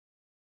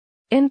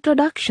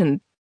Introduction.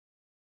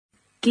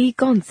 Key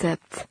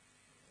concepts.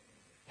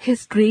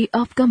 History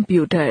of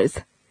computers.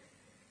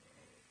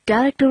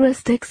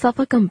 Characteristics of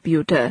a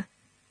computer.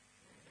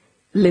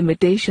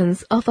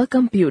 Limitations of a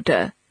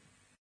computer.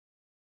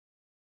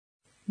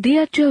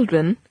 Dear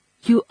children,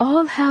 you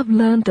all have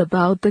learnt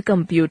about the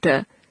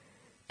computer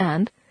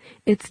and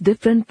its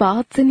different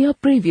parts in your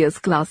previous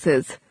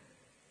classes.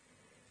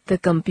 The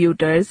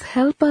computers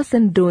help us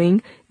in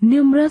doing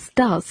numerous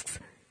tasks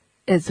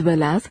as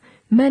well as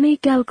many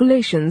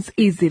calculations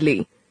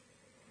easily.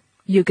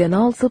 You can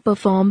also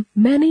perform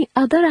many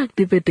other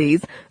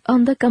activities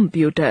on the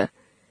computer.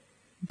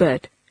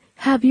 But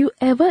have you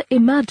ever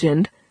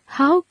imagined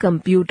how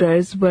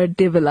computers were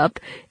developed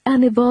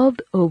and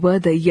evolved over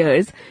the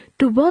years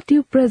to what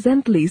you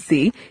presently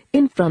see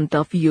in front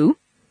of you?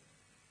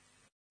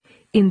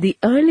 In the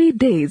early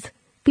days,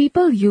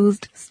 people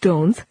used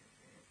stones,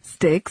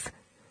 sticks,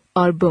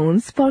 or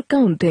bones for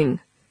counting.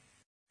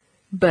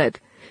 But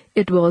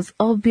it was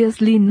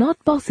obviously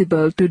not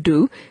possible to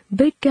do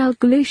big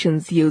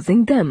calculations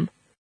using them.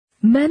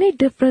 Many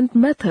different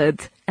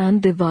methods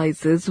and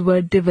devices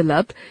were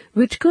developed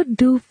which could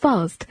do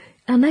fast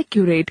and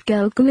accurate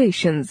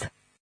calculations.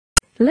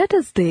 Let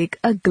us take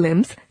a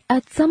glimpse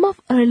at some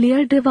of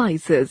earlier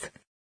devices.